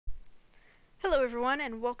Hello everyone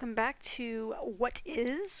and welcome back to What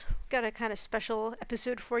Is. Got a kind of special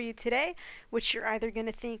episode for you today, which you're either going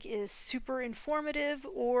to think is super informative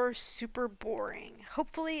or super boring.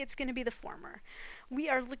 Hopefully it's going to be the former. We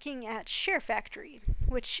are looking at SHAREfactory,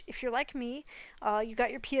 which if you're like me, you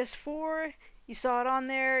got your PS4, you saw it on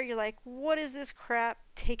there, you're like, what is this crap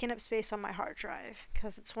taking up space on my hard drive?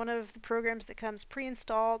 Because it's one of the programs that comes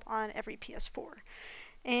pre-installed on every PS4.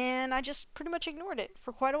 And I just pretty much ignored it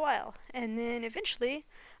for quite a while. And then eventually,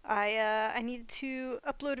 I needed to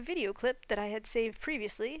upload a video clip that I had saved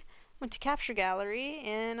previously. Went to Capture Gallery,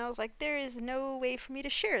 and I was like, there is no way for me to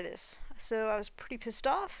share this. So I was pretty pissed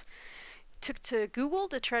off. Took to Google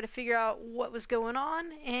to try to figure out what was going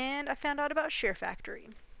on, and I found out about SHAREfactory.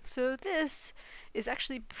 So this is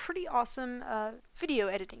actually pretty awesome video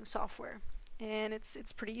editing software. And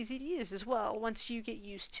it's pretty easy to use as well once you get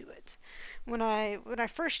used to it. When I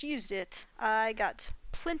first used it, I got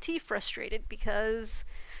plenty frustrated because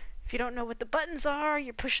if you don't know what the buttons are,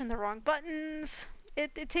 you're pushing the wrong buttons.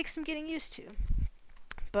 It takes some getting used to.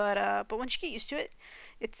 But once you get used to it,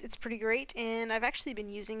 it's pretty great, and I've actually been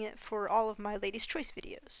using it for all of my Ladies' Choice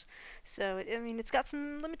videos. So I mean, it's got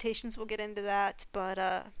some limitations. We'll get into that, but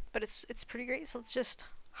it's pretty great. So let's just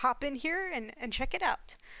hop in here and check it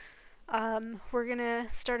out. We're gonna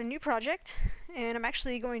start a new project, and I'm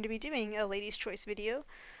actually going to be doing a Ladies' Choice video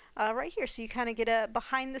right here, so you kind of get a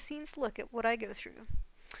behind-the-scenes look at what I go through.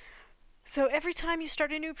 So every time you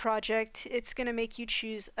start a new project, it's going to make you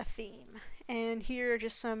choose a theme. And here are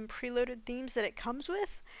just some preloaded themes that it comes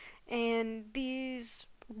with, and these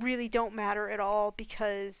really don't matter at all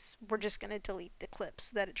because we're just going to delete the clips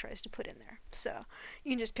that it tries to put in there. So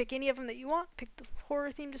you can just pick any of them that you want, pick the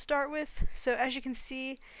horror theme to start with. So as you can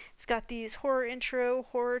see, it's got these horror intro,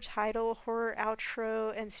 horror title, horror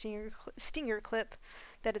outro, and stinger clip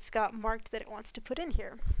that it's got marked that it wants to put in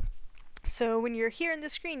here. So when you're here in the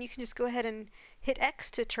screen, you can just go ahead and hit X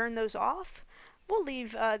to turn those off. We'll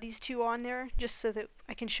leave these two on there just so that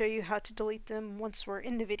I can show you how to delete them once we're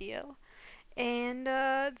in the video. And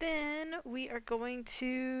then we are going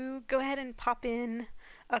to go ahead and pop in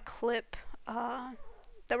a clip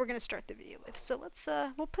that we're going to start the video with. So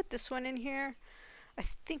we'll put this one in here. I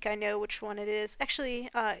think I know which one it is. Actually,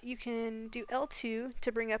 you can do L2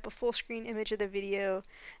 to bring up a full screen image of the video,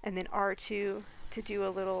 and then R2 to do a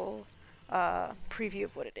little preview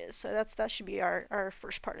of what it is. So that should be our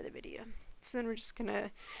first part of the video. So then we're just going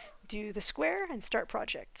to do the square and start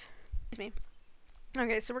project. Excuse me.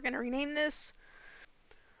 Okay, so we're going to rename this.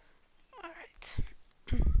 Alright.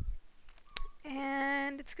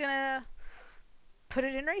 And it's going to put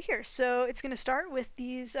it in right here. So it's going to start with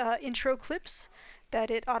these intro clips that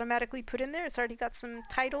it automatically put in there. It's already got some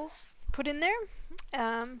titles put in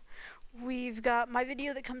there. We've got my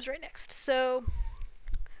video that comes right next. So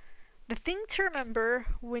the thing to remember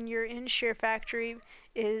when you're in SHAREfactory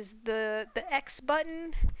is the X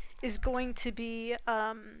button is going to be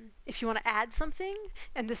if you want to add something,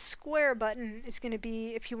 and the square button is going to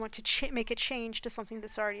be if you want to make a change to something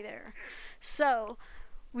that's already there. So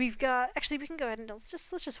we've got, actually we can go ahead and let's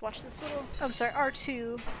just watch this little, oh, I'm sorry,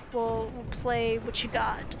 R2 will play what you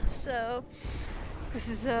got. So this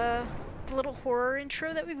is a little horror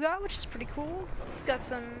intro that we've got, which is pretty cool. It's got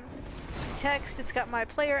some text, it's got my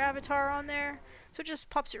player avatar on there, so it just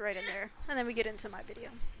pops it right in there, and then we get into my video.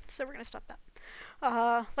 So we're going to stop that.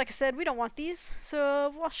 Like I said, we don't want these,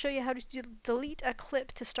 so I'll show you how to delete a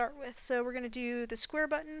clip to start with. So we're going to do the square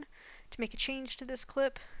button to make a change to this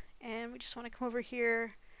clip, and we just want to come over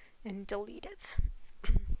here and delete it.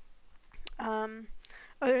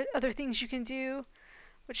 Other things you can do,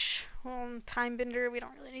 which, well, time bender, we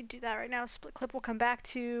don't really need to do that right now. Split clip we'll come back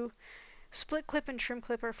to. Split clip and trim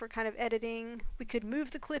clip are for kind of editing. We could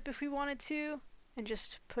move the clip if we wanted to, and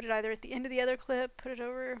just put it either at the end of the other clip, put it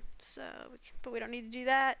over, but we don't need to do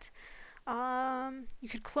that. You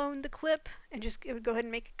could clone the clip and it would go ahead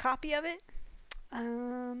and make a copy of it.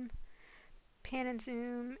 Pan and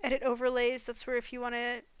zoom, edit overlays, that's where if you want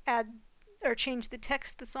to add or change the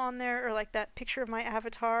text that's on there, or like that picture of my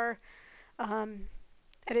avatar,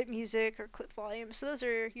 edit music or clip volume. So those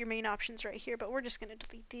are your main options right here, but we're just going to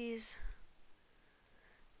delete these.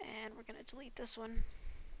 And we're going to delete this one.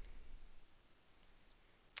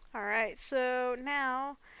 Alright, so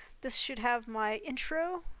now this should have my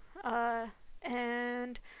intro,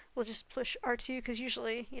 and we'll just push R2 because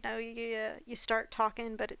usually, you know, you start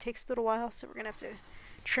talking, but it takes a little while, so we're going to have to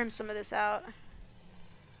trim some of this out.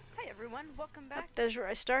 Hi everyone, welcome back. There's where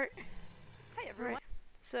I start. Hi everyone. Right.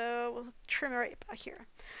 So we'll trim it right back here.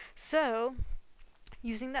 So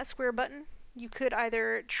using that square button, you could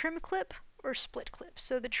either trim clip or split clip.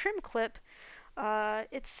 So the trim clip,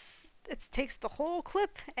 it's it takes the whole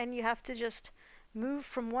clip, and you have to just move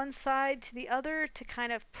from one side to the other to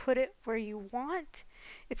kind of put it where you want.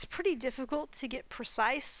 It's pretty difficult to get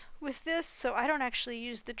precise with this, so I don't actually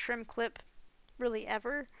use the trim clip really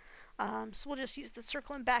ever. So we'll just use the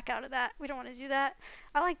circle and back out of that. We don't want to do that.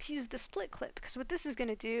 I like to use the split clip because what this is going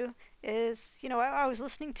to do is, you know, I was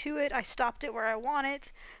listening to it, I stopped it where I want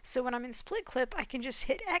it, so when I'm in split clip I can just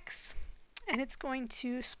hit X and it's going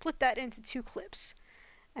to split that into two clips.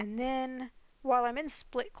 And then while I'm in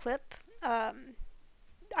split clip,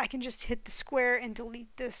 I can just hit the square and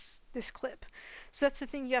delete this clip. So that's the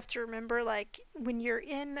thing you have to remember, like when you're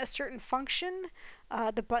in a certain function,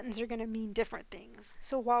 the buttons are going to mean different things.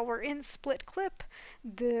 So while we're in split clip,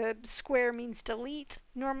 the square means delete.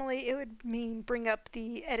 Normally it would mean bring up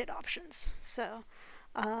the edit options. So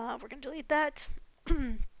we're going to delete that.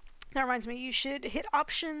 That reminds me, you should hit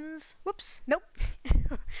options. Whoops, nope.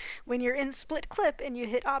 When you're in split clip and you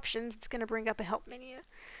hit options, it's going to bring up a help menu.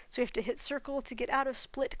 So we have to hit circle to get out of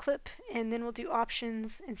split clip, and then we'll do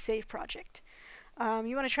options and save project.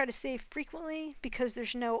 You want to try to save frequently because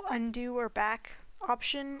there's no undo or back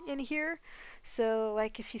option in here. So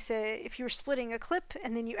like if you were splitting a clip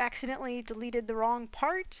and then you accidentally deleted the wrong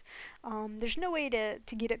part, there's no way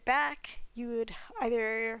to get it back. You would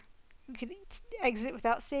either you could exit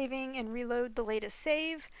without saving and reload the latest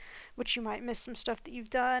save, which you might miss some stuff that you've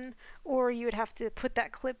done, or you would have to put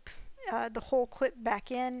that clip, the whole clip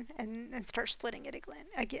back in and start splitting it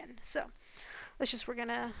again. So we're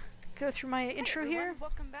gonna go through my intro everyone. here.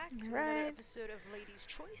 Welcome back to another episode of Ladies'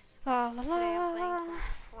 Choice. La, la, la. Today I'm playing some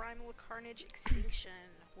Primal Carnage Extinction,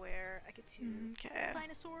 where I get to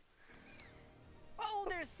dinosaur. Oh,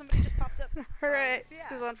 there's somebody just popped up. Alright, So this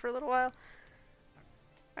goes on for a little while.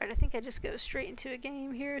 Alright, I think I just go straight into a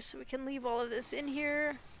game here so we can leave all of this in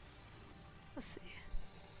here. Let's see.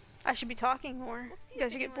 I should be talking more. We'll see You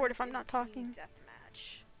guys if will get bored if I'm anyone's not in talking. Team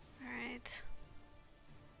Deathmatch. Alright.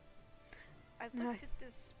 I looked at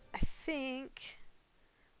this. I think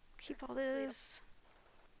keep all this.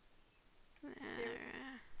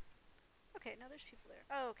 Okay, now there's people there.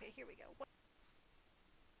 Oh, okay, here we go.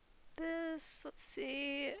 This, let's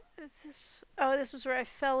see. This was where I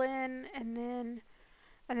fell in, and then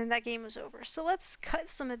that game was over. So let's cut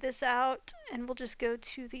some of this out, and we'll just go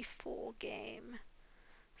to the full game.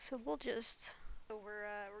 So we'll just. So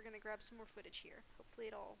we're gonna grab some more footage here. Hopefully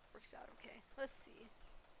it all works out okay. Let's see.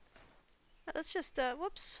 Let's just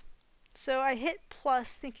whoops. So I hit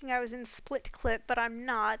plus thinking I was in split clip, but I'm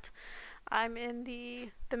not. I'm in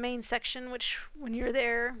the main section, which when you're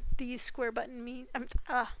there, the square button means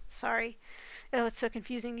sorry. Oh, it's so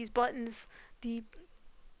confusing, these buttons. The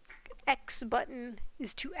X button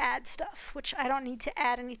is to add stuff, which I don't need to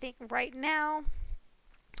add anything right now.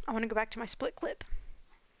 I want to go back to my split clip.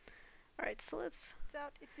 Alright, so let's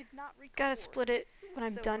It did not record. gotta split it when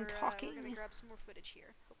I'm done We're talking. gonna grab some more footage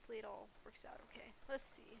here. Hopefully it all works out okay. Let's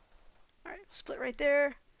see. Alright, split right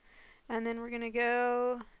there. And then we're gonna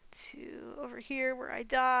go to over here where I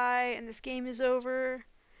die and this game is over.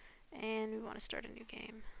 And we want to start a new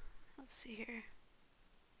game. Let's see here.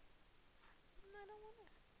 I don't want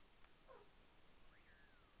it.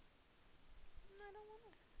 I don't want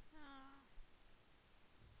it.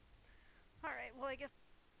 Oh. Alright, well I guess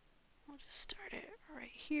We'll just start it right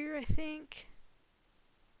here, I think.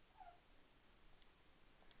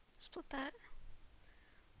 Split that.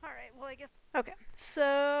 Alright, well I guess. Okay,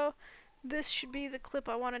 so this should be the clip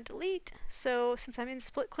I want to delete. So since I'm in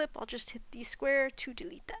split clip, I'll just hit the square to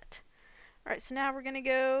delete that. Alright, so now we're gonna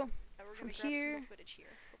go from here grab some more footage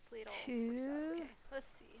here. Hopefully it all to. works out okay.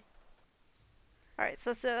 Let's see. Alright,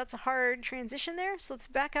 so that's a hard transition there. So let's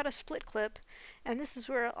back out of split clip, and this is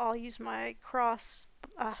where I'll use my cross.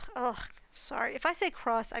 Sorry. If I say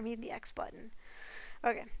cross, I mean the X button.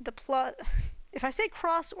 Okay, the plus. If I say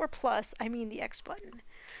cross or plus, I mean the X button.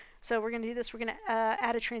 So we're gonna do this. We're gonna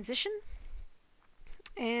add a transition,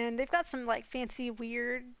 and they've got some like fancy,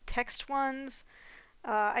 weird text ones.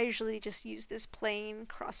 I usually just use this plain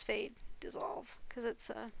crossfade dissolve because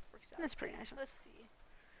that's pretty nice. Let's see.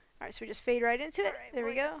 Alright, so we just fade right into it. Right, there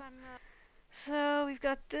well, we go. So we've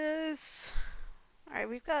got this. Alright,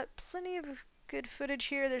 we've got plenty of good footage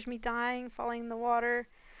here. There's me dying, falling in the water.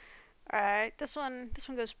 Alright, this one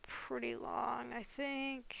goes pretty long, I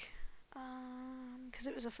think. Because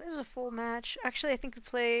it was a full match. Actually, I think we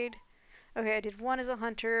played. Okay, I did one as a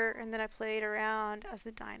hunter, and then I played around as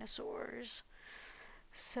the dinosaurs.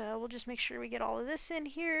 So we'll just make sure we get all of this in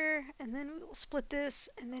here, and then we'll split this,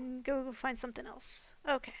 and then go find something else.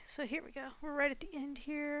 Okay, so here we go. We're right at the end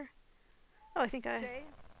here. Oh, I think I.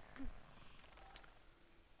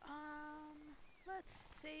 let's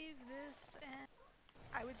save this and.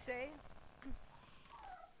 I would say.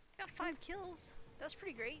 Got 5 kills. That's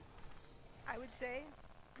pretty great. I would say.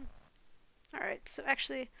 Alright, so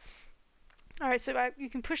actually... Alright, so you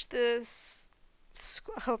can push this...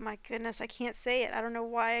 Oh my goodness, I can't say it. I don't know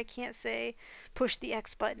why I can't say push the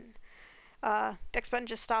X button. The X button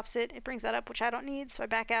just stops it. It brings that up, which I don't need, so I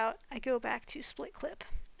back out. I go back to split clip,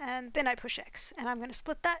 and then I push X, and I'm going to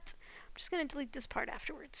split that. I'm just going to delete this part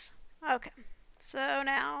afterwards. Okay, so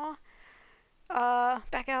now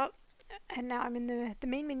back out, and now I'm in the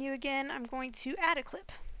main menu again. I'm going to add a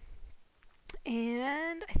clip,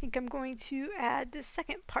 and I think I'm going to add the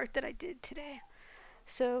second part that I did today.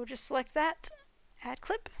 So just select that, add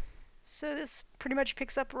clip. So this pretty much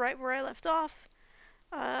picks up right where I left off.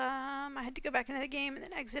 I had to go back into the game and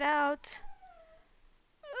then exit out.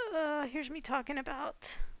 Here's me talking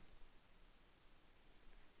about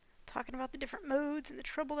the different modes and the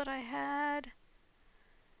trouble that I had.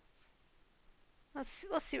 Let's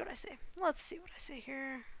see what I say. Let's see what I say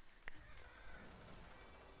here.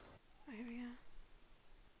 Oh, here we go.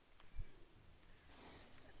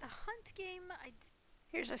 The hunt game,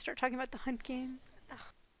 Here's I start talking about the hunt game.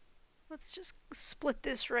 Let's just split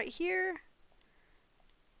this right here.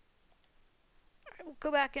 Alright, we'll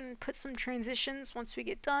go back and put some transitions once we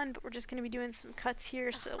get done, but we're just going to be doing some cuts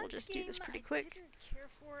here, so we'll just do this pretty quick. I didn't care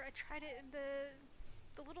for. I tried it, and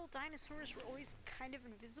the little dinosaurs were always kind of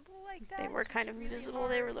invisible like that. They were kind of invisible.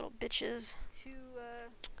 They were little bitches. To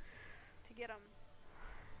get them.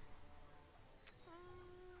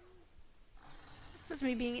 This is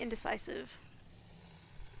me being indecisive.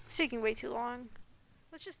 It's taking way too long.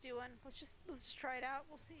 Let's just do one. Let's just try it out.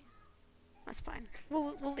 We'll see. That's fine.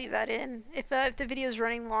 We'll leave that in. If the video is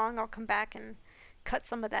running long, I'll come back and cut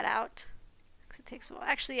some of that out. Because it takes a while.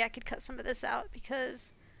 Actually, I could cut some of this out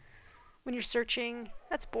because when you're searching,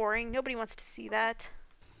 that's boring. Nobody wants to see that.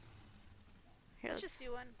 Here, let's just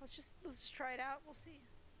do one. Let's just try it out. We'll see.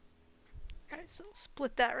 Alright, so we'll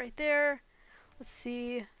split that right there. Let's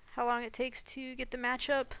see how long it takes to get the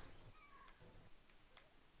matchup.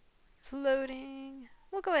 It's loading.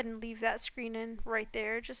 We'll go ahead and leave that screen in right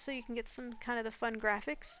there just so you can get some kind of the fun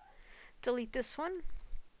graphics. Delete this one.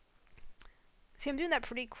 See, I'm doing that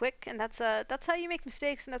pretty quick, and that's how you make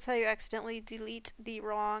mistakes, and that's how you accidentally delete the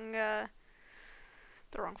wrong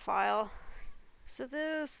file. So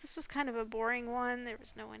this was kind of a boring one. There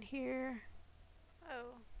was no one here.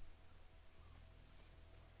 Oh.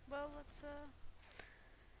 Well, let's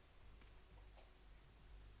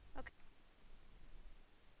okay.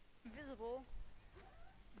 Invisible,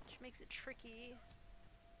 which makes it tricky.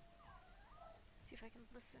 Let's see if I can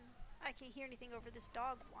listen. I can't hear anything over this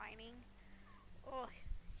dog whining. Oh,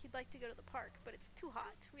 he'd like to go to the park, but it's too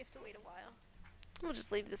hot. We have to wait a while. We'll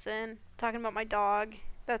just leave this in. Talking about my dog.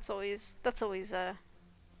 That's always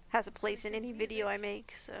has a place in any video I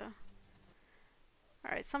make, so.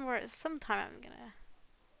 Alright, sometime I'm gonna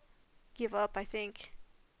give up, I think.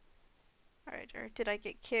 Alright, or did I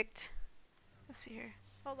get kicked? Let's see here.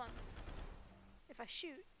 Hold on. If I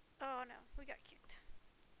shoot. Oh no, we got kicked.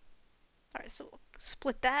 Alright, so we'll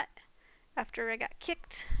split that after I got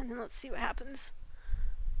kicked, and then let's see what happens.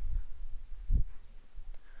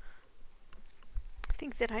 I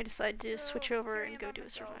think that I decided to switch over and go do a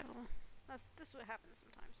survival. This is what happens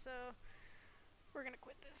sometimes, so we're gonna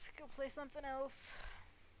quit this. Go play something else.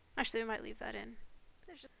 Actually, we might leave that in.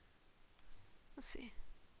 Let's see.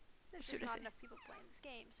 There's just not enough people playing this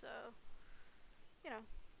game, so, you know,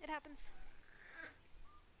 it happens.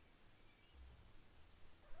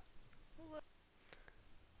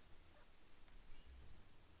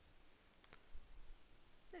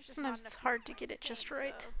 Sometimes it's hard to get it just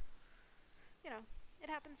right. So, you know, it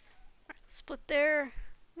happens. Alright, split there.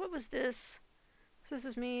 What was this? So this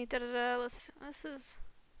is me. Da da da. This is.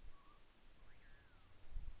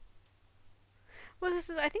 Well, this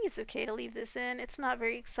is. I think it's okay to leave this in. It's not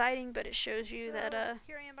very exciting, but it shows you that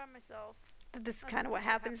here I am by myself. That this is kind of what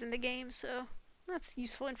happens in the game. So that's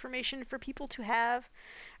useful information for people to have.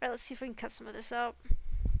 All right, let's see if we can cut some of this out.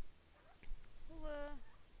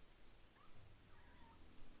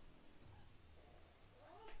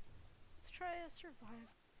 Let's try a survive.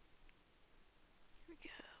 Here we go.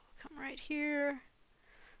 Come right here.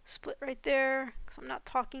 Split right there, because I'm not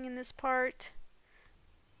talking in this part.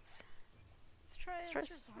 Let's try a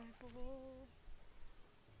survival.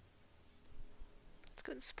 Let's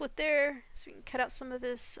go and split there, so we can cut out some of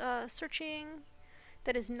this searching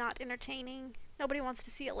that is not entertaining. Nobody wants to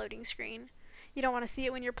see a loading screen. You don't want to see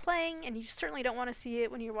it when you're playing, and you certainly don't want to see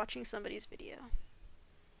it when you're watching somebody's video.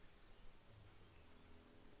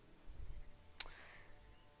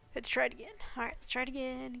 Let's try it again. Alright, let's try it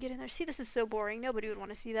again. Get in there. See, this is so boring. Nobody would want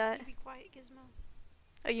to see that. Be quiet, Gizmo.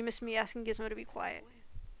 Oh, you missed me asking Gizmo to be quiet.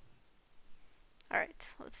 Alright,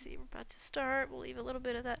 let's see. We're about to start. We'll leave a little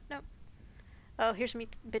bit of that. Nope. Oh, here's me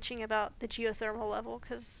bitching about the geothermal level,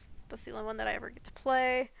 because that's the only one that I ever get to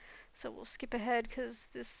play. So we'll skip ahead, because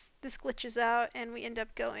this glitches out, and we end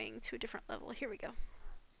up going to a different level. Here we go.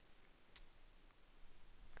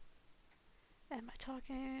 Am I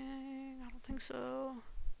talking? I don't think so.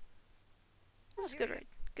 That's good, right?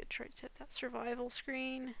 Good try to hit that survival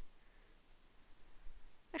screen.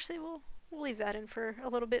 Actually, we'll leave that in for a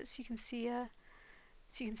little bit so you can see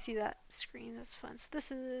that screen. That's fun. So this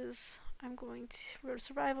is, I'm going to go to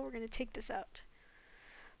survival. We're going to take this out.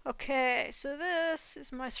 Okay, so this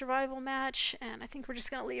is my survival match, and I think we're just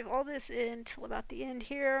going to leave all this in till about the end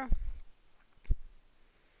here.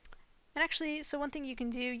 And actually, so one thing you can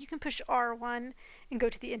do, you can push R1 and go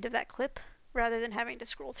to the end of that clip rather than having to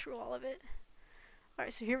scroll through all of it.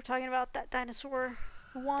 Alright, so here we're talking about that dinosaur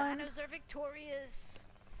one. Dinos are victorious.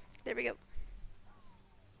 There we go.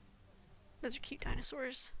 Those are cute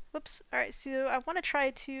dinosaurs. Whoops. Alright, so I want to try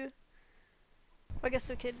to... Well, I guess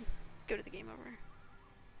we could go to the game over.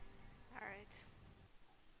 Alright.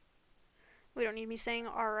 We don't need me saying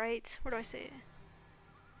alright. Where do I say it?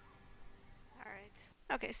 Alright.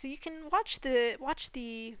 Okay, so you can watch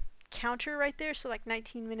the counter right there. So like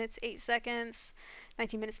 19 minutes, 8 seconds,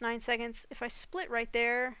 19 minutes, 9 seconds. If I split right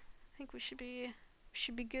there, I think we should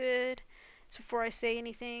be good. So before I say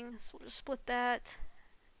anything, so we'll just split that.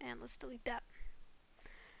 And let's delete that.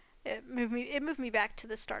 It moved me back to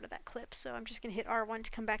the start of that clip, so I'm just going to hit R1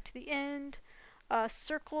 to come back to the end.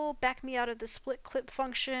 Circle, back me out of the split clip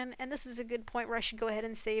function, and this is a good point where I should go ahead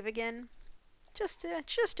and save again. Just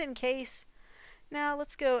in case. Now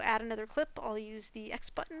let's go add another clip. I'll use the X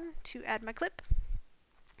button to add my clip.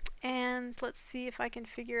 And let's see if I can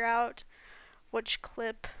figure out which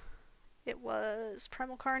clip it was.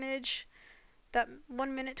 Primal Carnage. That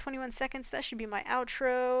 1 minute 21 seconds, that should be my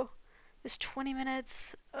outro. This 20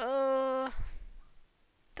 minutes, that's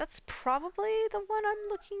probably the one I'm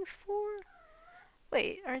looking for.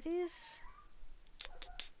 Wait, are these...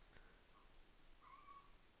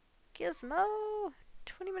 Gizmo?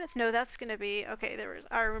 20 minutes? No, that's gonna be... Okay,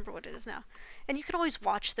 I remember what it is now. And you can always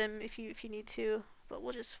watch them if you need to, but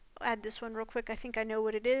we'll just add this one real quick. I think I know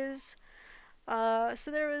what it is. So I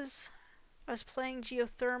was playing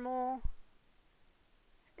geothermal,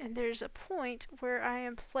 and there's a point where I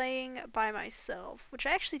am playing by myself, which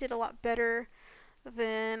I actually did a lot better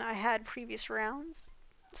than I had previous rounds.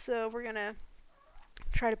 So we're gonna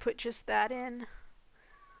try to put just that in.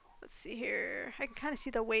 Let's see here. I can kind of see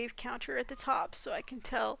the wave counter at the top, so I can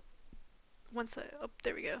tell once oh,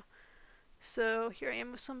 there we go. So here I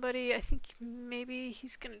am with somebody. I think maybe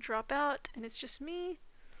he's gonna drop out and it's just me.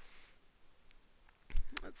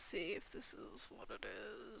 Let's see if this is what it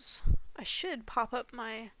is. I should pop up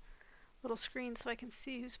my little screen so I can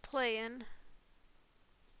see who's playing.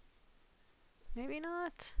 Maybe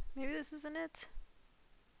not. Maybe this isn't it.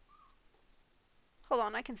 Hold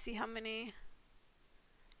on, I can see how many.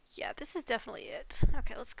 Yeah, this is definitely it.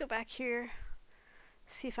 Okay, let's go back here.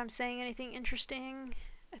 See if I'm saying anything interesting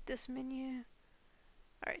at this menu.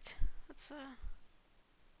 Alright, let's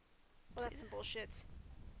well, that's some bullshit.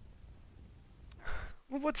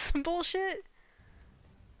 What's some bullshit?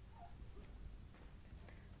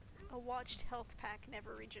 A watched health pack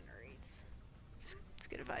never regenerates. It's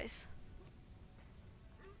good advice.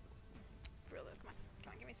 Really, come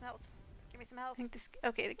on, give me some health. Give me some health. I think this...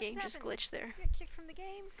 Okay, the game just glitched there. You got kicked from the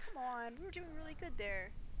game? Come on, we were doing really good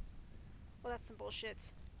there. Well, that's some bullshit.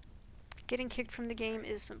 Getting kicked from the game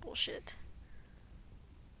is some bullshit.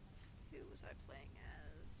 Who was I playing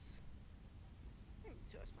as? I think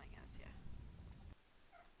that's who I was playing as, yeah.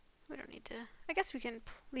 We don't need to... I guess we can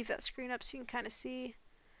leave that screen up so you can kind of see.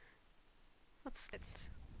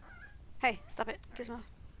 Hey, stop it, Gizmo.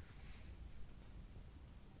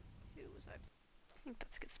 Who was I? I think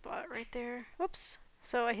that's a good spot right there. Whoops.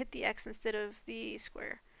 So I hit the X instead of the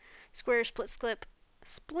square. Square,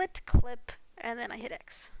 split clip, and then I hit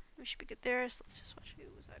X. We should be good there, so let's just watch. Who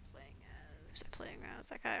was I playing as? Who's I playing as?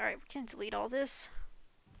 That guy. Alright, we can delete all this.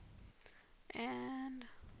 And...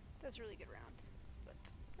 That's a really good round. But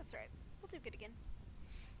that's alright. We'll do good again.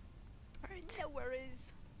 Alright. No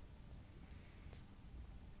worries.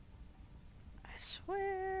 I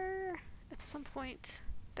swear at some point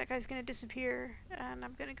that guy's gonna disappear and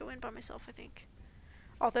I'm gonna go in by myself, I think.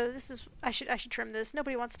 Although this is... I should trim this.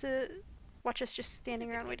 Nobody wants to watch us just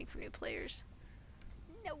standing around waiting for new players.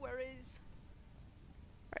 No worries.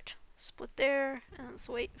 Right. Split there, and let's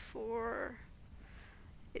wait for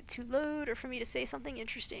it to load or for me to say something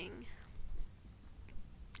interesting.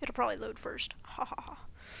 It'll probably load first. Ha ha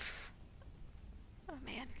ha. Oh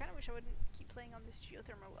man. I kind of wish I wouldn't keep playing on this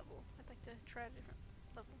geothermal level. I'd like to try a different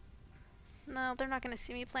level. No, they're not going to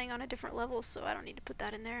see me playing on a different level, so I don't need to put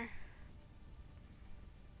that in there.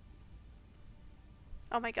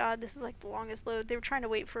 Oh my god, this is like the longest load. They were trying to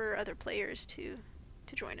wait for other players to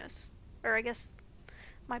join us. Or I guess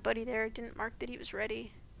my buddy there didn't mark that he was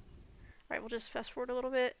ready. Alright, we'll just fast forward a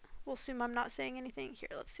little bit. We'll assume I'm not saying anything. Here,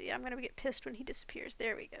 let's see. I'm gonna get pissed when he disappears.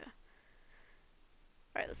 There we go.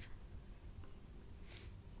 Alright, let's...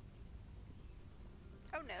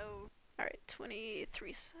 Oh no. Alright,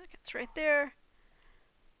 23 seconds right there.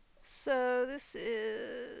 So this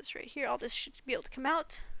is right here. All this should be able to come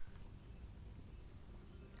out.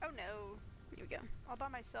 Oh no. Here we go. All by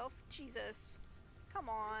myself? Jesus. Come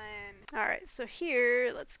on. Alright, so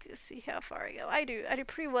here, let's see how far I go. I do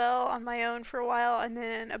pretty well on my own for a while, and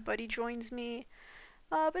then a buddy joins me.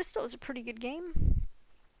 But it still is a pretty good game.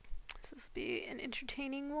 So this will be an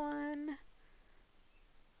entertaining one.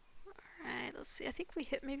 Alright, let's see. I think we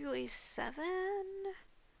hit maybe wave 7.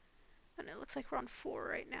 And it looks like we're on 4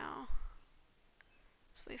 right now.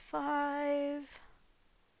 It's wave 5.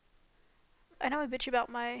 I know I bitch about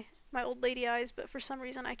my old lady eyes, but for some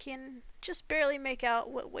reason I can just barely make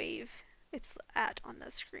out what wave it's at on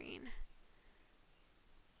the screen.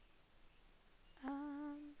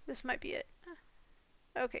 This might be it.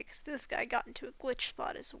 Okay, because this guy got into a glitch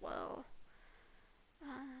spot as well.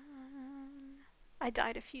 I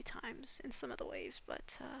died a few times in some of the waves,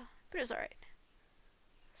 but it was alright.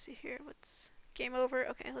 Let's see here, what's... Game over.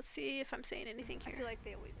 Okay, let's see if I'm saying anything here. I feel like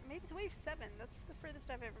they always... Maybe it's wave 7. That's the furthest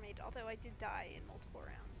I've ever made, although I did die in multiple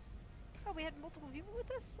rounds. Oh, we had multiple people with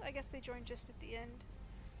us? I guess they joined just at the end.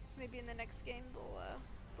 So maybe in the next game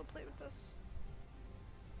they'll play with us.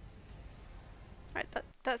 Alright,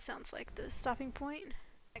 that sounds like the stopping point.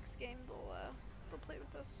 Next game they'll play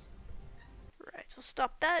with us. Right, we'll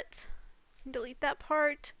stop that. Delete that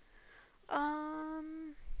part. Back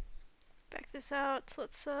this out.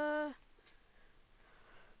 Let's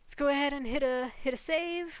go ahead and hit a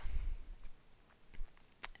save.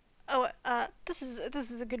 Oh, this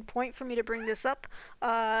is a good point for me to bring this up.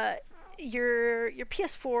 Your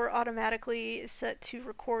PS4 automatically is set to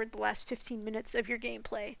record the last 15 minutes of your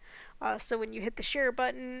gameplay. So when you hit the share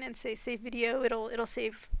button and say save video, it'll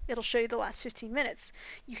show you the last 15 minutes.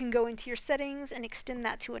 You can go into your settings and extend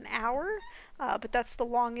that to an hour, but that's the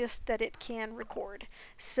longest that it can record.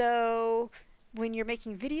 So when you're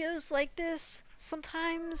making videos like this,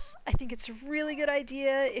 sometimes I think it's a really good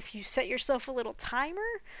idea if you set yourself a little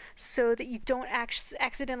timer so that you don't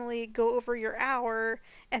accidentally go over your hour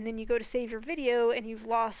and then you go to save your video and you've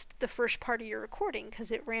lost the first part of your recording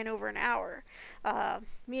because it ran over an hour.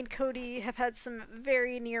 Me and Cody have had some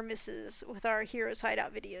very near misses with our Heroes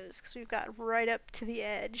Hideout videos because we've got right up to the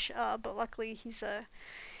edge, but luckily he's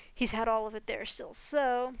had all of it there still.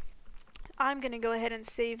 So I'm going to go ahead and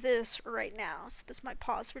save this right now. So this might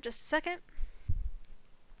pause for just a second.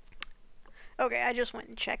 Okay, I just went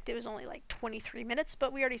and checked. It was only like 23 minutes,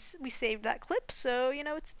 but we saved that clip, so you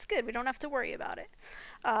know it's good. We don't have to worry about it.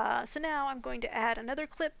 So now I'm going to add another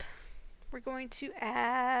clip. We're going to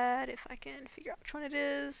add, if I can figure out which one it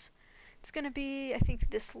is, it's going to be, I think,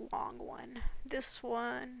 this long one. This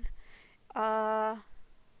one,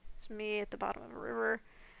 it's me at the bottom of a river.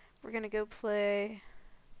 We're going to go play.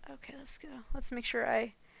 Okay, let's go. Let's make sure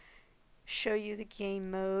I show you the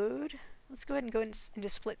game mode. Let's go ahead and go into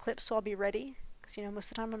split clips so I'll be ready, because you know most of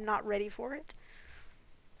the time I'm not ready for it.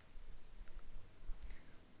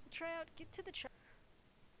 Try out, get to the chart.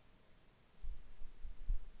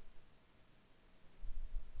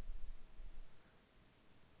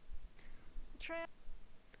 Try out.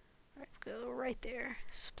 Alright, go right there.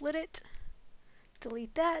 Split it.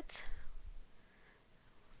 Delete that.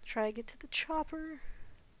 Try to get to the chopper.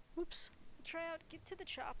 Whoops. Try out, get to the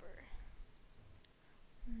chopper.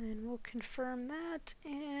 And then we'll confirm that,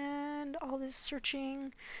 and all this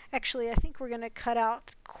searching. Actually, I think we're going to cut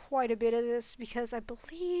out quite a bit of this because I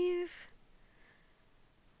believe...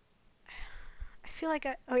 I feel like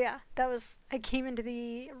oh yeah, I came into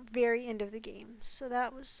the very end of the game, so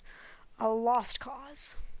that was a lost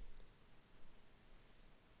cause.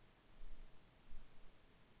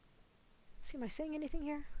 See, am I saying anything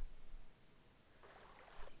here?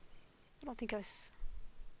 I don't think I was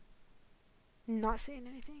not saying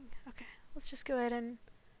anything. Okay, let's just go ahead and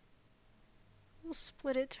we'll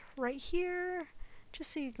split it right here,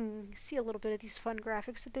 just so you can see a little bit of these fun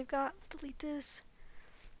graphics that they've got. We'll delete this.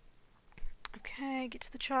 Okay, get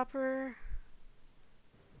to the chopper.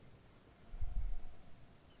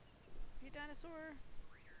 Be a dinosaur.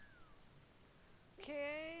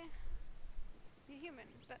 Okay. Be human.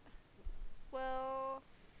 But, well...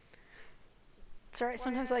 It's alright, Why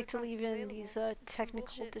sometimes I another like to class leave is in available? these This is some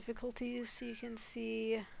technical bullshit. difficulties so you can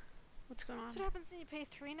see what's going That's on. what happens when you pay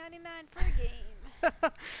 $3.99 for a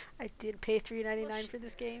game. I did pay $3.99 Bullshit. for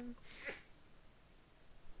this game.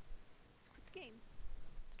 Let's quit the game.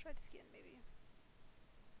 Let's try this again, maybe.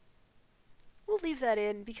 We'll leave that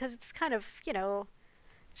in because it's kind of, you know,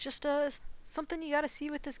 it's just something you gotta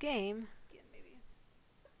see with this game. Again, maybe.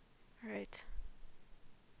 Alright.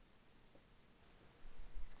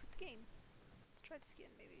 Let's quit the game. Let's try this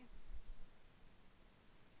again, maybe.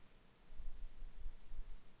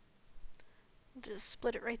 We'll just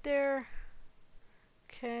split it right there.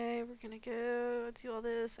 Okay, we're gonna go do all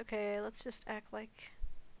this. Okay, let's just act like...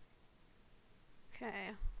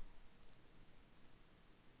 Okay.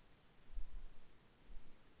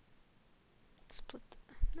 Split...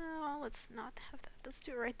 No, let's not have that. Let's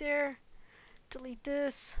do it right there. Delete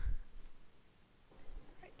this.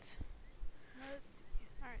 Right. Now let's see.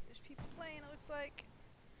 Alright, there's people playing, it looks like.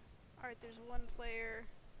 Alright, there's one player.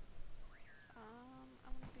 I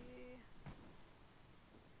wanna be...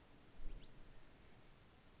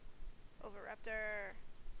 Oviraptor.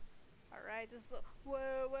 Alright, this is the...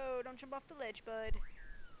 Whoa, whoa, don't jump off the ledge, bud.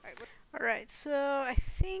 Alright, so I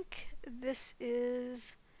think this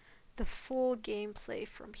is the full gameplay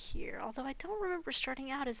from here. Although I don't remember starting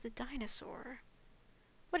out as the dinosaur.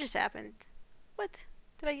 What just happened? What?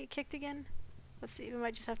 Did I get kicked again? Let's see, we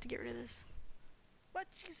might just have to get rid of this. What?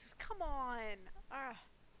 Jesus, come on! Ah,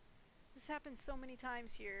 this happens so many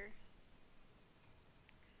times here.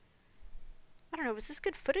 I don't know, was this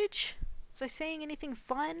good footage? Was I saying anything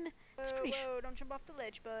fun? It's pretty Whoa, don't jump off the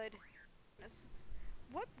ledge, bud.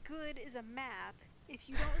 What good is a map if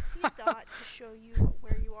you don't see a dot to show you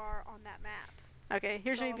where you are on that map? Okay,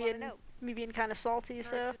 here's That's all me being kind of salty. Right.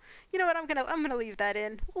 So, you know what? I'm gonna leave that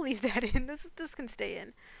in. We'll leave that in. This can stay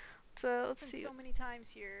in. So let's see. So many times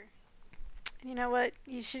here. And you know what?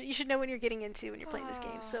 You should know when you're getting into when you're playing this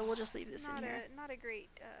game. So we'll just leave this in here. Not a great.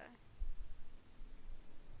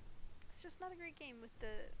 It's just not a great game with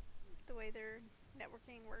the way their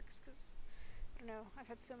networking works. Because I don't know. I've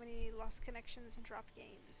had so many lost connections and dropped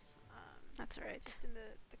games. That's alright. Just in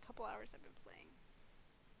the couple hours I've been playing.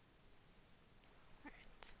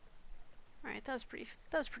 Alright, that was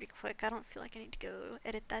pretty quick. I don't feel like I need to go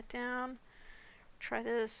edit that down. Try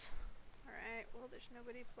this. Alright, well there's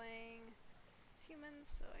nobody playing as humans,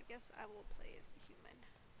 so I guess I will play as the human.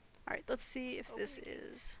 Alright, let's see if this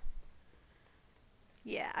is...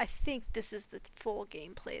 Yeah, I think this is the full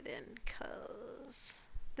gameplay then, because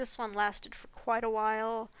this one lasted for quite a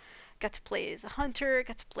while. Got to play as a hunter,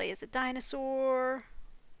 got to play as a dinosaur.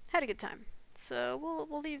 Had a good time. So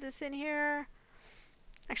we'll leave this in here.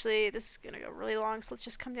 Actually, this is gonna go really long, so let's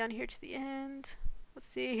just come down here to the end. Let's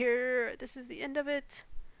see here. This is the end of it.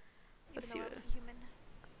 Let's see what.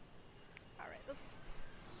 Alright,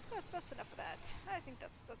 that's enough of that. I think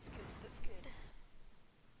that's good. That's good.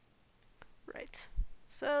 Right.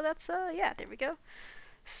 So that's yeah, there we go.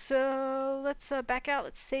 So let's back out.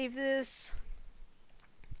 Let's save this.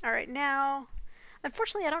 Alright, now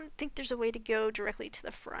unfortunately, I don't think there's a way to go directly to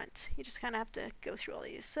the front. You just kind of have to go through all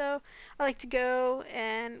these. So I like to go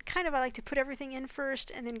and I like to put everything in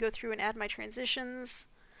first and then go through and add my transitions,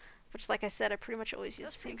 which like I said, I pretty much always use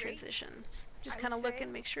the same transitions. Just kind of look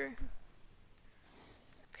and make sure.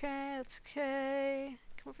 Okay, that's okay.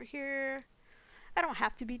 Come over here. I don't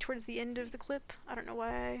have to be towards the end of the clip. I don't know why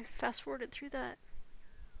I fast forwarded through that.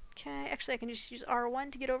 Okay, actually I can just use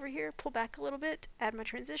R1 to get over here, pull back a little bit, add my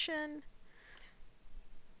transition.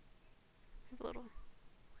 A little.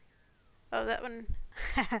 Oh, that one.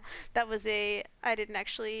 That was I didn't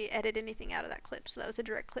actually edit anything out of that clip, so that was a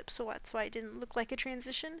direct clip, so that's why it didn't look like a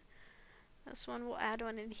transition. This one, we'll add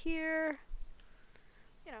one in here.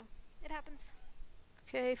 You know, it happens.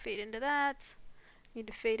 Okay, fade into that. Need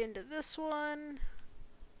to fade into this one.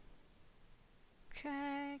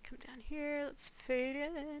 Okay, come down here, let's fade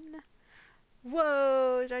in.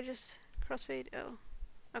 Whoa, did I just crossfade? Oh,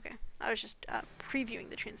 okay. I was just previewing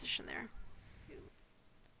the transition there.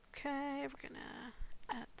 Okay, we're gonna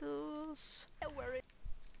add those.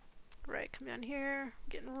 Right, come down here.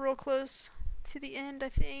 Getting real close to the end, I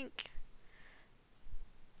think.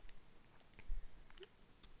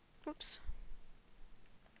 Whoops.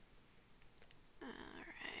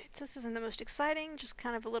 Alright, this isn't the most exciting, just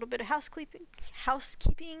kind of a little bit of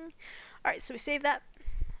housekeeping. Alright, so we save that.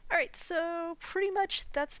 Alright, so pretty much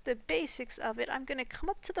that's the basics of it. I'm going to come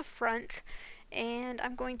up to the front and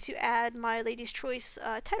I'm going to add my Lady's Choice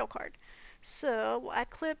title card. So we'll add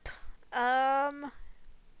clip.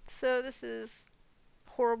 So this is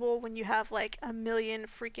horrible when you have like a million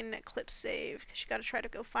freaking clips saved because you got to try to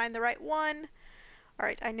go find the right one.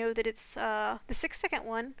 Alright, I know that it's the 6-second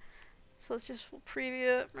one. So let's just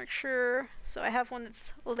preview it, make sure. So I have one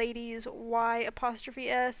that's ladies Y apostrophe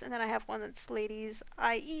S, and then I have one that's ladies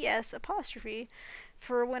IES apostrophe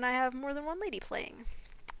for when I have more than one lady playing.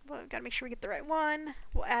 But we've got to make sure we get the right one.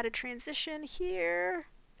 We'll add a transition here.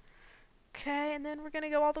 Okay, and then we're going to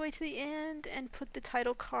go all the way to the end and put the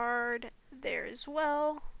title card there as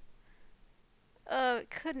well.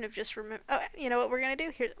 Couldn't have just remembered. Oh, you know what we're going to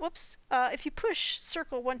do? Here, whoops. If you push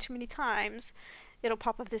circle one too many times, it'll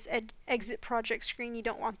pop up this exit project screen. You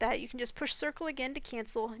don't want that. You can just push circle again to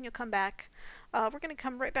cancel, and you'll come back. We're going to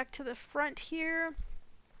come right back to the front here,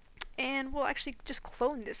 and we'll actually just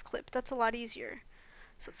clone this clip. That's a lot easier.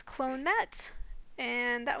 So let's clone that,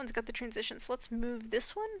 and that one's got the transition. So let's move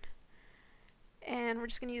this one, and we're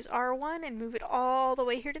just going to use R1 and move it all the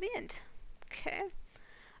way here to the end. Okay.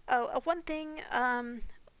 Oh, one thing,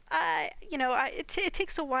 it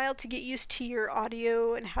takes a while to get used to your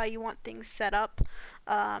audio and how you want things set up.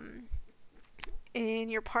 In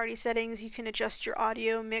your party settings, you can adjust your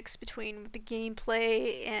audio mix between the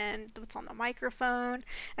gameplay and what's on the microphone,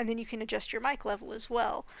 and then you can adjust your mic level as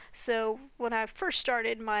well. So when I first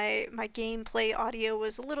started, my gameplay audio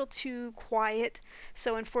was a little too quiet,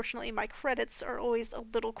 so unfortunately my credits are always a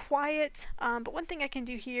little quiet. But one thing I can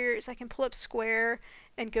do here is I can pull up Square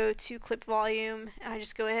and go to clip volume, and I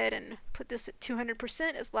just go ahead and put this at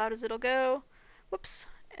 200% as loud as it'll go. Whoops.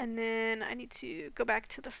 And then I need to go back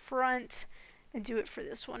to the front and do it for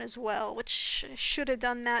this one as well, which I should have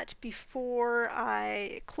done that before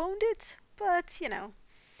I cloned it, but you know,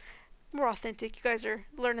 more authentic. You guys are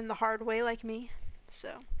learning the hard way like me.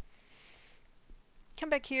 So come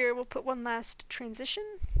back here, we'll put one last transition,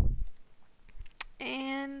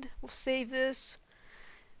 and we'll save this.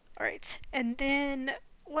 Alright, and then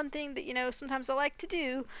one thing that, you know, sometimes I like to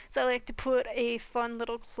do is I like to put a fun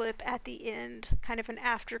little clip at the end, kind of an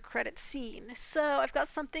after credit scene. So I've got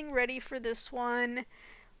something ready for this one.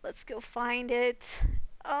 Let's go find it.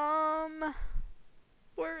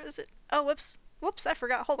 Where is it? Oh, whoops, I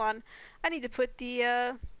forgot. Hold on. I need to put the,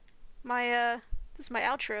 this is my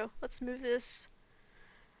outro. Let's move this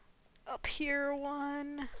up here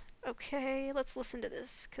one. Okay, let's listen to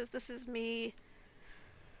this, because this is me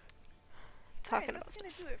talking about stuff.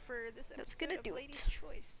 That's gonna do it for this episode. That's gonna do of Ladies' it.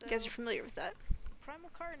 Choice. So You guys are familiar with that.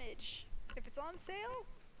 Primal Carnage. If it's on sale,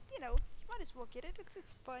 you know, you might as well get it.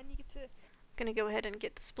 It's fun. You get to. Gonna go ahead and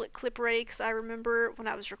get the split clip ready, because I remember when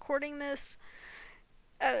I was recording this,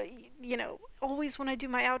 you know, always when I do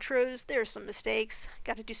my outros, there are some mistakes.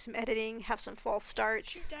 Got to do some editing, have some false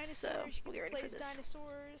starts. Shoot dinosaurs. So You we'll get get to ready play for as this.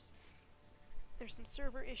 dinosaurs. There's some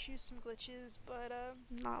server issues, some glitches, but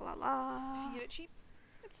La la la. if you get it cheap,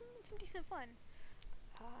 it's some decent fun.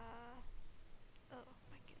 Oh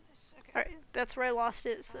my goodness. Okay. All right, that's where I lost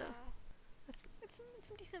it. So it's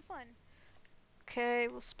some decent fun. okay,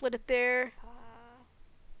 we'll split it there.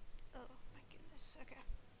 Oh my goodness. Okay.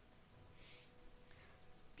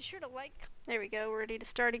 Be sure to like. There we go. We're ready to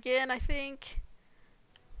start again, I think.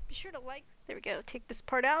 Be sure to like. There we go. Take this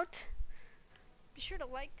part out. Be sure to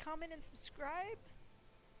like, comment, and subscribe.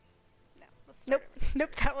 No, let's Nope. start over.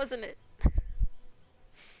 Nope, that wasn't it.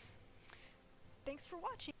 Thanks for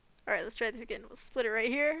watching. Alright, let's try this again. We'll split it right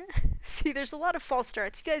here. See, there's a lot of false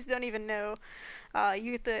starts. You guys don't even know.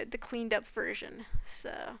 You get the cleaned up version.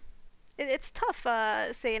 So, it's tough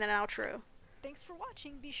saying an outro. Thanks for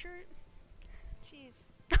watching. Be sure. Jeez.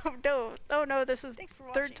 Oh no. Oh no, this is Thanks for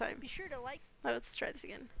watching. third time. Be sure to like. Oh, let's try this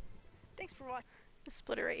again. Thanks for watching. Let's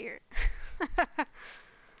split it right here.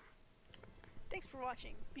 Thanks for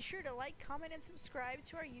watching. Be sure to like, comment, and subscribe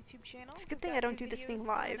to our YouTube channel. It's a good We've thing got I don't new do this videos thing coming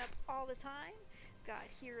live. up all the time. We've got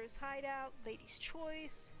Heroes Hideout, Ladies'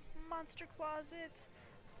 Choice, Monster Closet.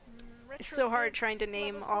 It's so hard Retro trying to Bits,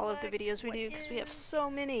 name Level all of the Select, videos we What do, because we have Is, so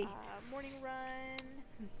many. Morning Run,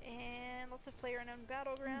 and lots of PlayerUnknown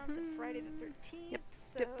Battlegrounds and Friday the 13th. Yep,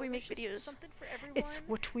 So yep, we make there's just videos. something for everyone. It's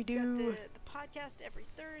what we We've got do. the podcast every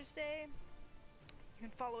Thursday. You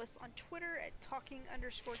can follow us on Twitter at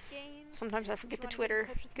talking_games. Sometimes I forget the Twitter.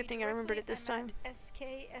 Good thing I remembered it this time. At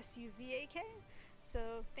SKSUVAK. So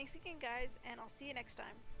thanks again, guys, and I'll see you next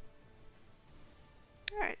time.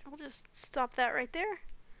 Alright, we'll just stop that right there.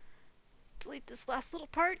 Delete this last little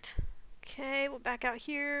part. Okay, we'll back out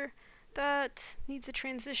here. That needs a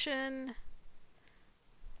transition.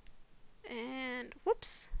 And,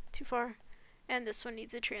 whoops, too far. And this one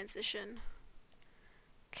needs a transition.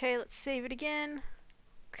 Okay, let's save it again.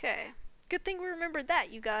 Okay, good thing we remembered that,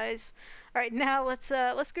 you guys. Alright, now let's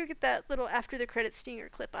go get that little after the credits stinger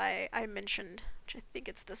clip I mentioned, which I think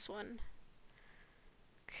it's this one.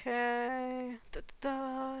 Okay,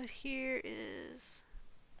 here is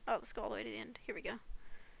Oh, let's go all the way to the end. Here we go.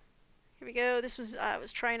 Here we go. This was, I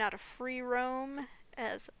was trying out a free roam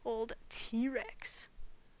as old T-Rex.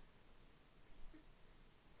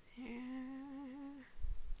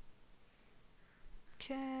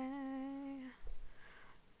 Okay.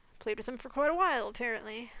 Played with him for quite a while,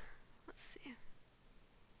 apparently. Let's see.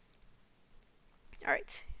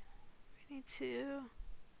 Alright. We need to...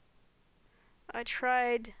 I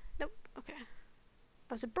tried... Nope. Okay.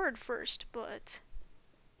 I was a bird first, but...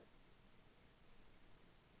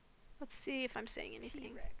 Let's see if I'm saying anything.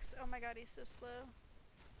 T-Rex. Oh my god, he's so slow.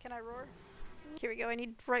 Can I roar? Here we go. I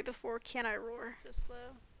need right before can I roar. So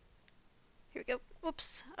slow. Here we go.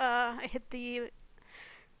 Whoops. I hit the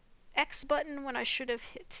X button when I should have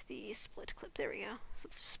hit the split clip. There we go. So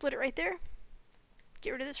let's split it right there.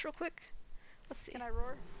 Get rid of this real quick. Let's see. Can I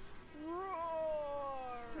roar?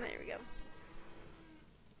 Roar! There we go.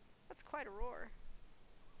 That's quite a roar.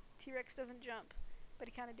 T-Rex doesn't jump, but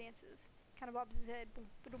he kind of dances. Kind of bobs his head. Boom,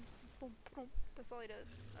 boom, boom, boom. That's all he does.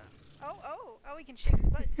 Oh, he can shake his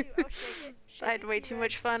butt too. Oh, shake it. Shake I had it, way too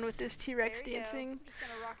much fun with this T-Rex there we dancing. Go. I'm just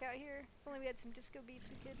gonna rock out here. If only we had some disco beats,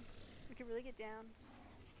 we could really get down.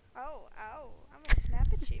 Oh, ow! I'm gonna snap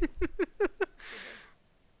at you.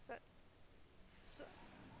 So,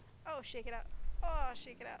 oh, shake it out. Oh,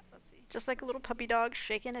 shake it out. Let's see. Just like a little puppy dog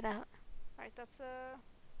shaking it out. All right, that's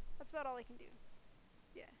about all I can do.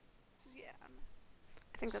 Yeah, yeah.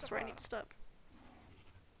 I think that's where I need to stop.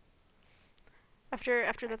 After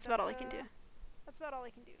that's about all I can do. That's about all I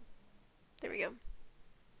can do. There we go.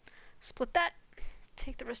 Split that.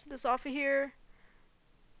 Take the rest of this off of here.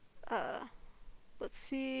 Let's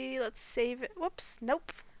see. Let's save it. Whoops.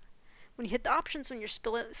 Nope. When you hit the options when you're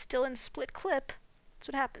still in split clip, that's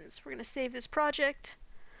what happens. We're gonna save this project.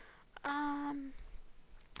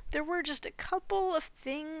 There were just a couple of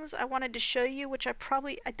things I wanted to show you, which I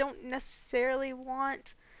don't necessarily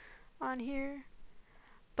want on here.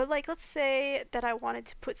 But like, let's say that I wanted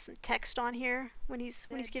to put some text on here when he's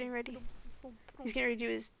getting ready. He's getting ready to do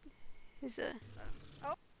his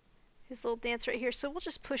little dance right here. So we'll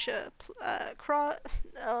just push a cross.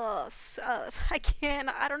 I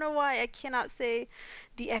don't know why I cannot say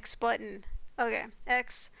the X button. Okay,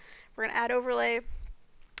 X. We're gonna add overlay.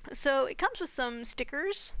 So it comes with some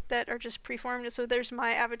stickers that are just preformed. So there's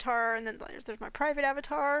my avatar, and then there's my private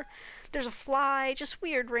avatar. There's a fly, just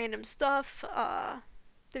weird random stuff.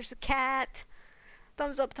 There's a cat,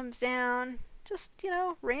 thumbs up, thumbs down, just, you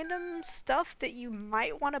know, random stuff that you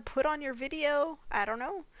might want to put on your video. I don't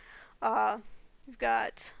know. You've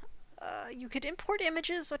got, you could import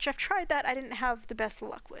images, which I've tried that. I didn't have the best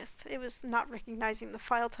luck with. It was not recognizing the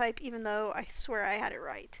file type, even though I swear I had it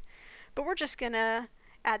right. But we're just gonna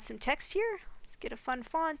add some text here. Let's get a fun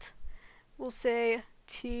font. We'll say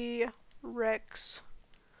T-Rex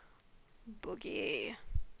Boogie.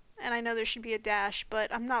 And I know there should be a dash,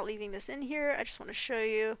 but I'm not leaving this in here. I just want to show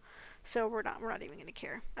you. So we're not even going to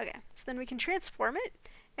care. Okay, so then we can transform it,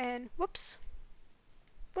 and whoops.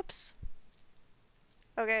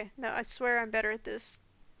 Okay, no, I swear I'm better at this.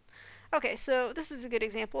 Okay, so this is a good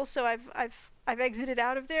example. So I've exited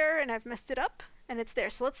out of there and I've messed it up, and it's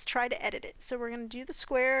there. So let's try to edit it. So we're going to do the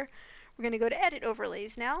square. We're going to go to edit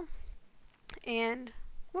overlays now, and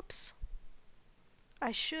whoops.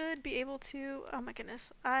 I should be able to, oh my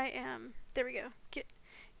goodness, there we go.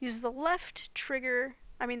 Use the left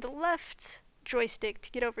joystick to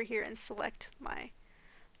get over here and select my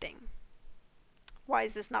thing. Why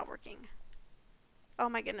is this not working? Oh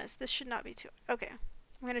my goodness, this should not be too, okay.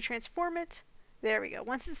 I'm going to transform it. There we go.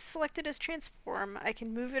 Once it's selected as transform, I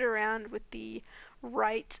can move it around with the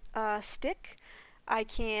right stick. I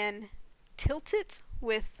can tilt it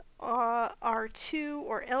with R2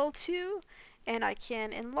 or L2. And I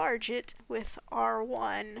can enlarge it with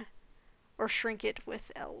R1 or shrink it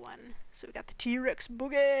with L1. So we got the T-Rex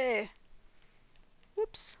boogie.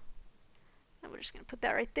 Whoops. And we're just going to put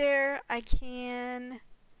that right there. Okay,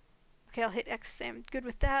 I'll hit X. I'm good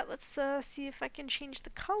with that. Let's see if I can change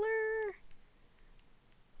the color.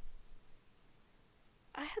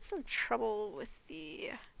 I had some trouble with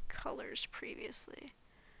the colors previously.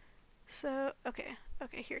 So, okay,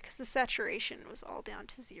 here, because the saturation was all down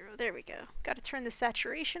to 0. There we go. Got to turn the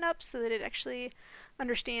saturation up so that it actually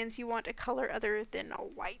understands you want a color other than a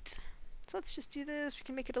white. So let's just do this. We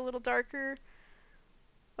can make it a little darker.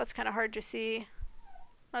 That's kind of hard to see.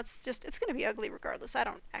 It's going to be ugly regardless. I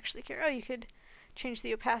don't actually care. Oh, you could change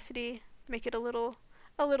the opacity, make it a little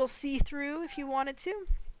see-through if you wanted to.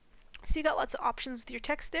 So you got lots of options with your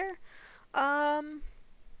text there.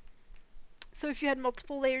 So if you had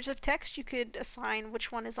multiple layers of text, you could assign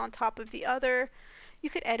which one is on top of the other. You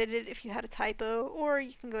could edit it if you had a typo, or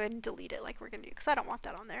you can go ahead and delete it like we're going to do, because I don't want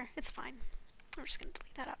that on there. It's fine. I'm just going to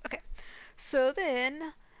delete that out. Okay. So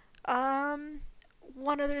then,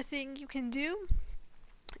 one other thing you can do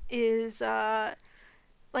is,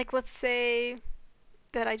 like, let's say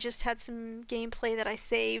that I just had some gameplay that I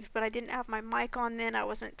saved, but I didn't have my mic on then, I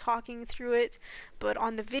wasn't talking through it, but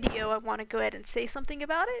on the video I want to go ahead and say something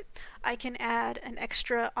about it. I can add an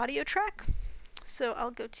extra audio track. So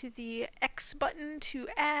I'll go to the X button to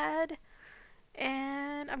add,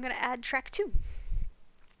 and I'm going to add track 2.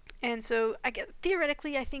 And so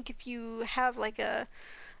theoretically, I think if you have like the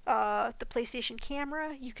PlayStation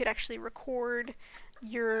camera, you could actually record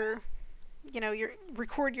your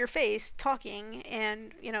record your face talking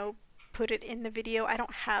and, put it in the video. I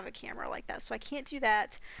don't have a camera like that, so I can't do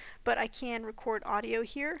that, but I can record audio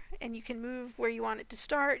here, and you can move where you want it to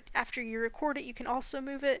start. After you record it, you can also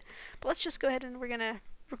move it, but let's just go ahead and we're gonna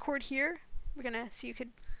record here. So you could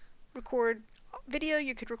record video,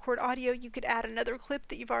 you could record audio, you could add another clip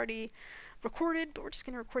that you've already recorded, but we're just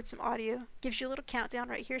gonna record some audio. Gives you a little countdown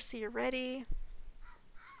right here, so you're ready.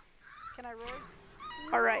 Can I roar?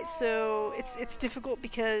 Alright, so it's difficult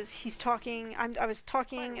because he's talking, I was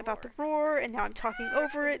talking about the roar, and now I'm talking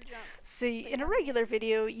over it. So in a regular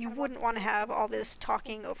video, you wouldn't want to have all this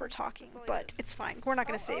talking over talking, but it's fine. We're not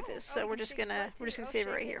going to save this, so we're just gonna save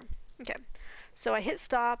it right here. Okay, so I hit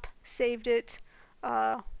stop, saved it.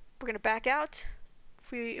 We're gonna back out.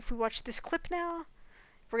 If we watch this clip now,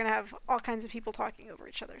 we're gonna have all kinds of people talking over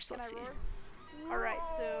each other. So let's see. Alright,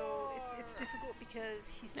 so it's difficult because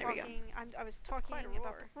he's talking, I was talking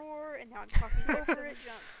about the roar, and now I'm talking over it.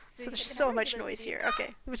 So there's so much noise here.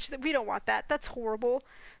 Okay, which we don't want that. That's horrible.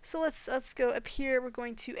 So let's go up here. We're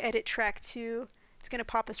going to edit track 2. It's going to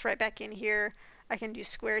pop us right back in here. I can do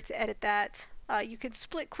square to edit that. You could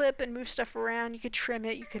split clip and move stuff around. You could trim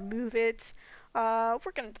it. You could move it. We're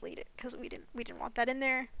going to delete it because we didn't want that in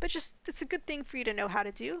there. But just it's a good thing for you to know how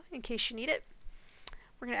to do in case you need it.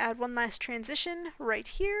 We're going to add one last transition right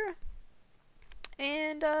here.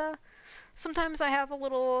 And sometimes I have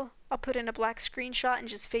I'll put in a black screenshot and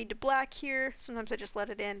just fade to black here. Sometimes I just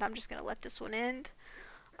let it end. I'm just going to let this one end.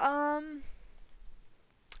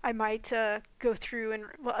 I might go through and,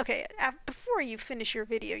 well, okay, before you finish your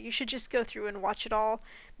video, you should just go through and watch it all.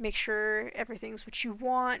 Make sure everything's what you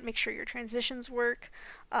want. Make sure your transitions work.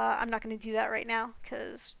 I'm not going to do that right now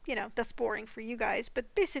because, that's boring for you guys.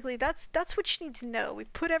 But basically, that's what you need to know. We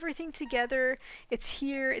put everything together. It's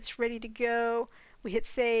here. It's ready to go. We hit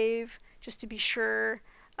save just to be sure.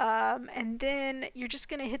 And then you're just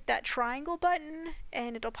going to hit that triangle button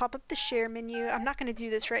and it'll pop up the share menu. I'm not going to do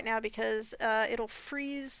this right now because it'll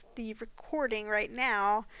freeze the recording right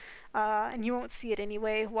now, and you won't see it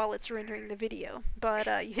anyway while it's rendering the video. But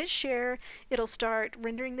you hit share, it'll start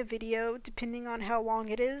rendering the video. Depending on how long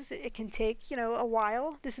it is, it can take, a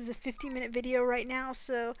while. This is a 50-minute video right now,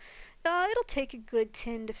 so it'll take a good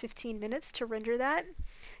 10 to 15 minutes to render that.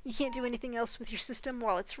 You can't do anything else with your system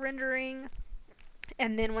while it's rendering.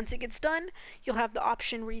 And then once it gets done, you'll have the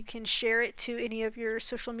option where you can share it to any of your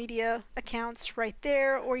social media accounts right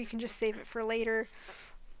there, or you can just save it for later.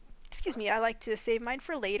 Excuse me, I like to save mine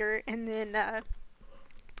for later, and then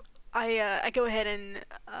I go ahead and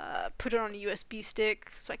put it on a USB stick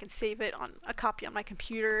so I can save it on a copy on my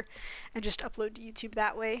computer and just upload to YouTube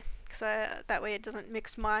that way. Because that way it doesn't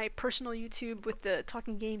mix my personal YouTube with the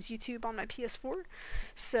Talking Games YouTube on my PS4.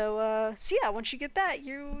 So yeah, once you get that,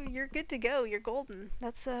 you're good to go. You're golden.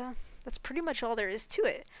 That's pretty much all there is to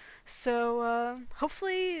it. So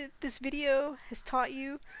hopefully this video has taught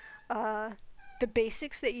you the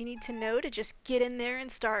basics that you need to know to just get in there and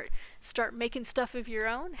start making stuff of your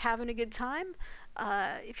own, having a good time.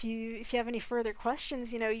 If you have any further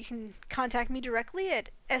questions, you can contact me directly at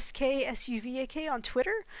SKSUVAK on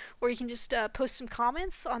Twitter, or you can just post some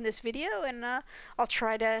comments on this video, and I'll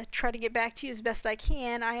try to get back to you as best I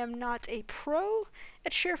can. I am not a pro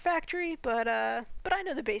at SHAREfactory, but I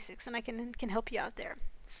know the basics, and I can help you out there.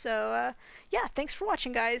 So yeah, thanks for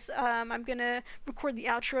watching, guys. I'm gonna record the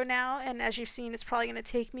outro now, and as you've seen, it's probably gonna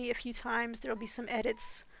take me a few times. There'll be some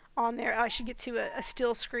edits on there. I should get to a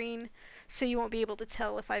still screen, so you won't be able to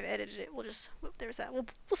tell if I've edited it. We'll just, whoop, there's that. We'll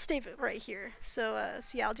save it right here. So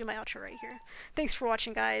yeah, I'll do my outro right here. Thanks for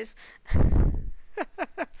watching, guys.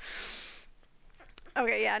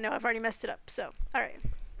 Okay, yeah, no, I've already messed it up. So, all right.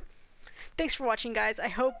 Thanks for watching, guys. I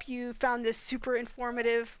hope you found this super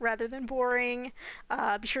informative rather than boring.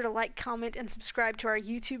 Be sure to like, comment, and subscribe to our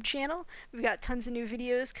YouTube channel. We've got tons of new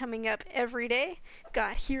videos coming up every day.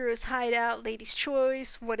 Got Heroes Hideout, Ladies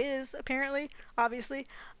Choice, What Is, apparently, obviously.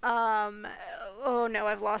 Oh no,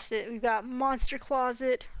 I've lost it. We've got Monster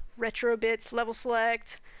Closet, retro bits, level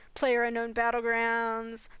select, player unknown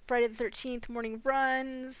battlegrounds, Friday the 13th morning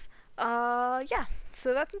runs. Yeah.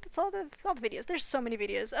 So I think that's all the videos. There's so many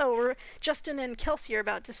videos. Oh, Justin and Kelsey are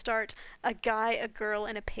about to start a guy, a girl,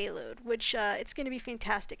 and a payload, which it's going to be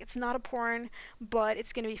fantastic. It's not a porn, but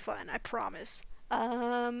it's going to be fun. I promise.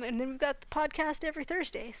 And then we've got the podcast every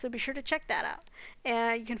Thursday, so be sure to check that out.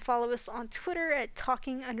 And you can follow us on Twitter at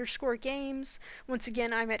talking_games. Once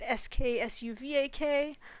again, I'm at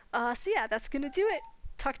SKSUVAK. So yeah, that's gonna do it.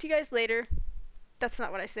 Talk to you guys later. That's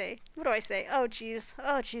not what I say. What do I say? Oh jeez.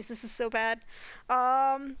 Oh jeez, this is so bad.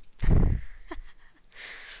 Um,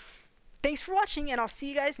 Thanks for watching, and I'll see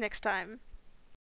you guys next time.